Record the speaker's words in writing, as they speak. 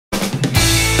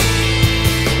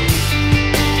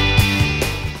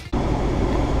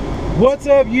What's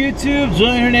up, YouTube?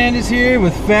 Julian Hernandez here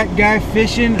with Fat Guy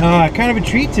Fishing. Kind of a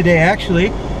treat today, actually.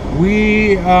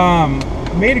 We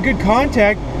made a good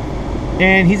contact,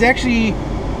 and he's actually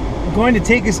going to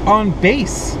take us on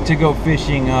base to go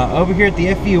fishing over here at the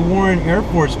F.E. Warren Air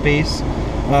Force Base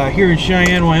here in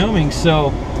Cheyenne, Wyoming. So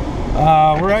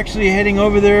we're actually heading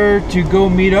over there to go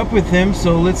meet up with him.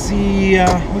 So let's see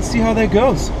how that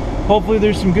goes. Hopefully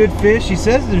there's some good fish. He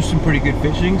says there's some pretty good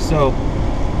fishing. So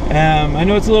I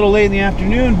know it's a little late in the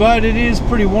afternoon, but it is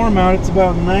pretty warm out. It's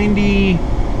about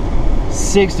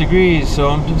 96 degrees, so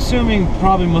I'm assuming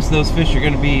probably most of those fish are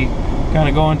going to be kind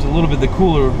of going to a little bit of the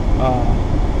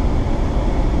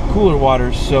cooler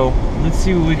waters. So let's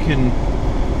see what we can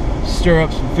stir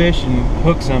up some fish and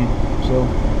hook some. So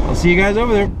I'll see you guys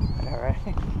over there.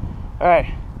 All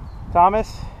right,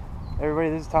 Thomas. Everybody,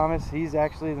 this is Thomas. He's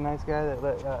actually the nice guy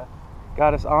that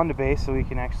got us on the base so we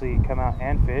can actually come out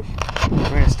and fish. We're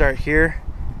going to start here.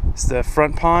 It's the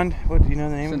front pond. What do you know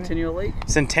the name Centennial of it? Lake.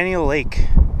 Centennial Lake.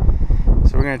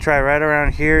 So we're going to try right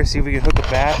around here, see if we can hook a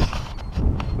bass.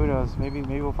 Who knows? Maybe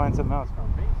we'll find something else.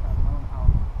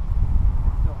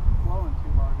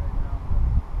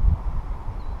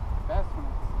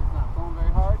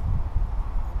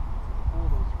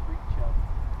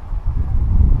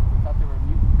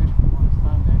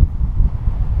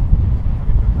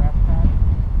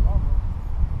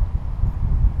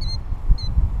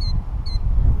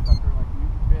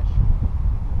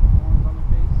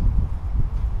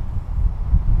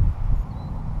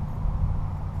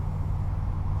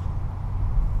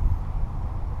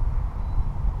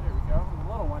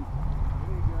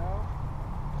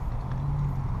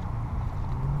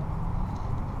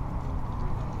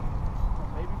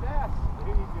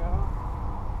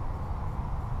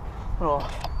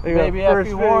 Maybe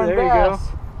F.E. Warren there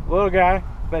bass. You go. Little guy,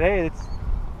 but hey, it's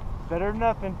better than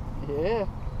nothing. Yeah.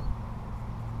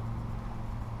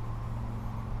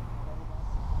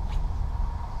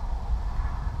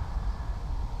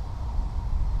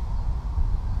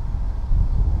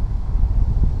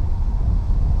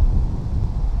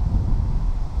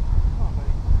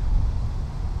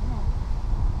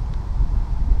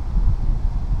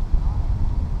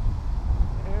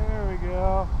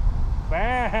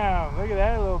 Bam! Look at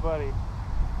that little buddy.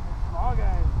 Small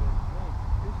guys, but hey,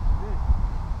 fish is fish.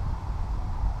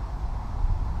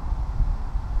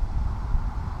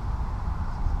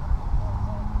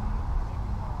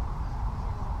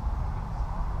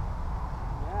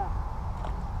 Yeah.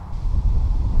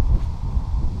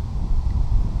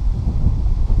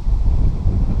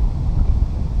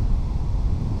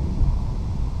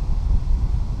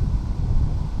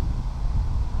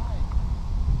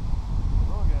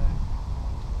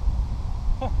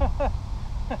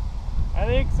 I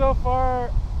think so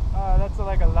far that's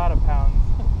like a lot of pounds.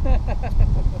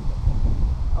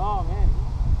 Oh man.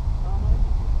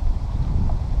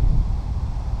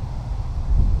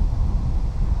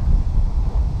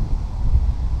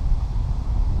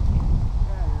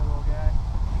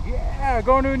 Yeah,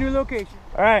 going to a new location.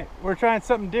 All right, we're trying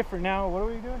something different now. What are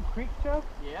we doing? Creek chub?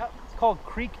 Yep. It's called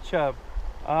creek chub.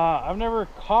 I've never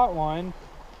caught one,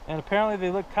 and apparently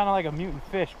they look kind of like a mutant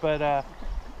fish, but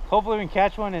hopefully we can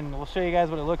catch one and we'll show you guys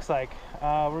what it looks like.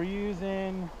 We're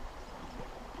using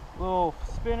little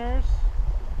spinners.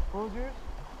 What was yours?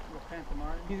 Little Panther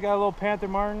Martin. He's got a little Panther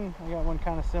Martin. I got one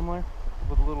kind of similar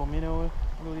with a little minnow,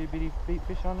 little bitty bait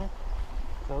fish on there.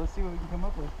 So let's see what we can come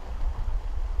up with.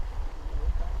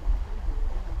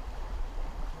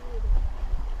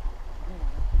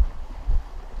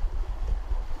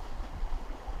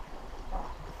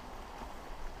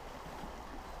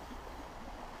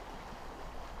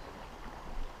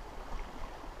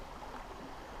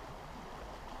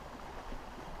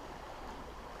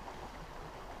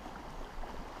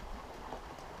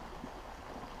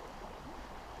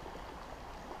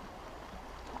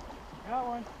 Got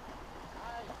one.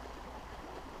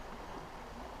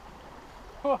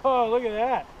 Nice. Whoa, look at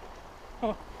that. Yeah,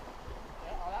 oh,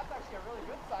 that's actually a really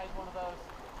good size one of those.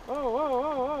 Whoa, whoa,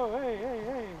 whoa, whoa, hey, hey,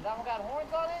 hey. That one got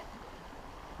horns on it?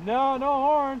 No, no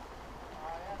horn.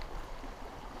 Oh,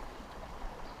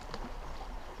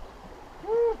 yeah.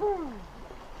 Woohoo!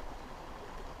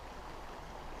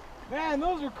 Man,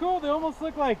 those are cool. They almost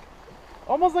look like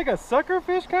a sucker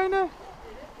fish, kind of.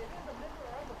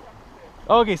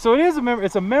 Okay, so it is a member.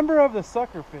 It's a member of the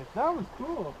sucker fish. That was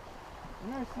cool. I've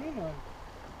never seen one.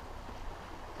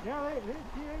 Yeah, they ate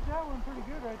that one pretty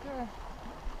good right there.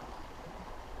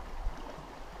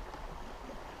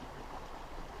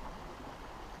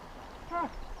 Huh.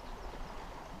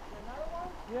 Another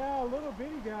one? Yeah, a little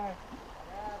bitty guy.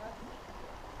 Yeah, that's...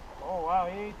 Oh wow,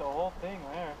 he ate the whole thing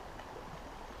there.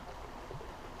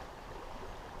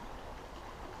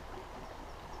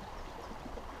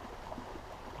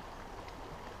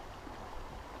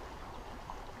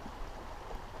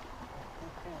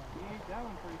 that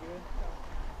one pretty good.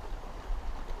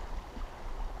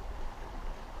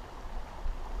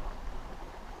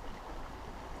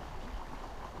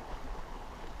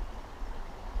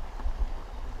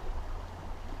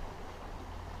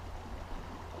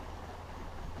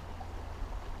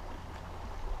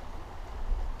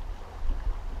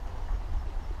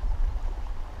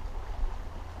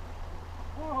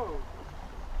 Whoa!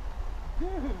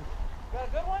 Dude! Got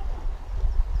a good one?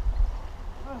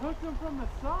 I hooked him from the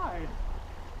side.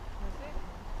 You see?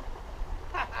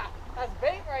 That's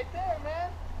bait right there, man.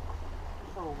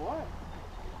 For what?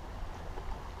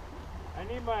 I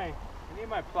need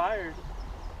my pliers.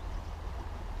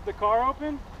 Is the car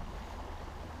open?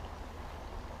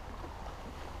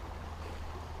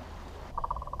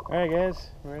 Alright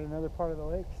guys, we're in another part of the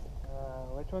lake.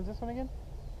 Which one's this one again?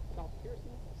 South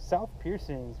Pearson. South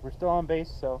Piercings. We're still on base,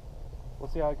 so we'll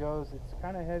see how it goes. It's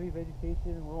kind of heavy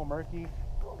vegetation, a little murky,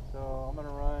 so I'm gonna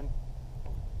run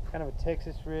kind of a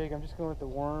Texas rig. I'm just gonna let the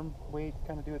worm weight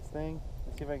kind of do its thing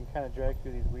and see if I can kind of drag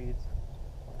through these weeds.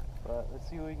 But let's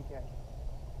see what we can catch.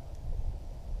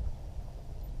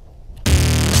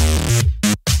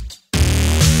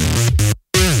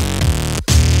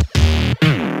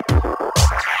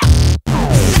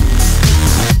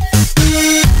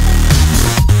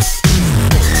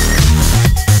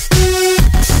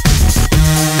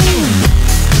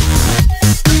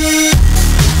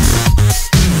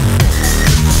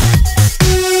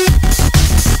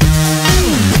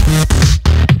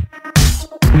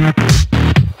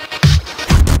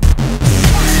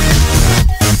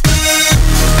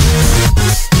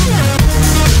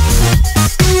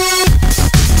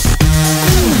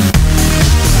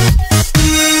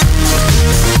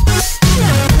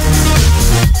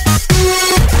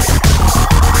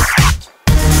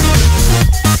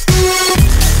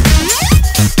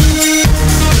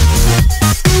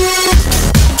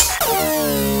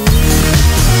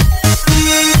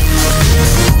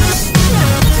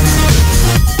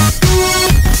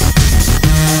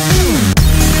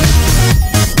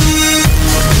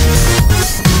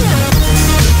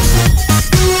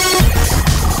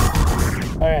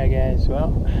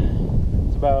 Well,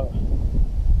 it's about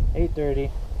 8:30.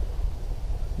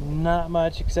 Not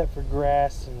much except for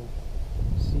grass and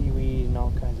seaweed and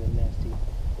all kinds of nasty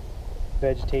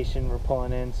vegetation we're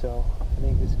pulling in, so I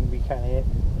think this is going to be kind of it.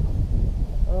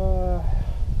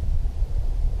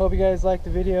 Hope you guys liked the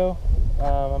video.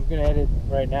 I'm going to edit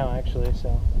right now actually, so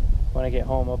when I get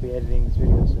home I'll be editing this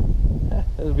video, so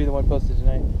it'll be the one posted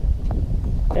tonight.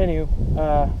 Anywho,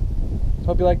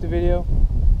 hope you liked the video.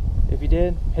 If you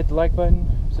did, hit the like button,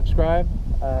 subscribe,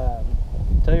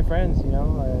 tell your friends, you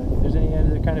know, if there's any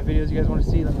other kind of videos you guys want to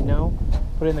see, let me know.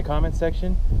 Put it in the comments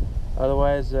section.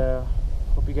 Otherwise,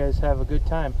 hope you guys have a good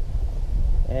time.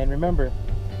 And remember,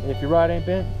 if your rod ain't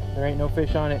bent, there ain't no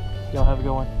fish on it. Y'all have a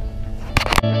good one.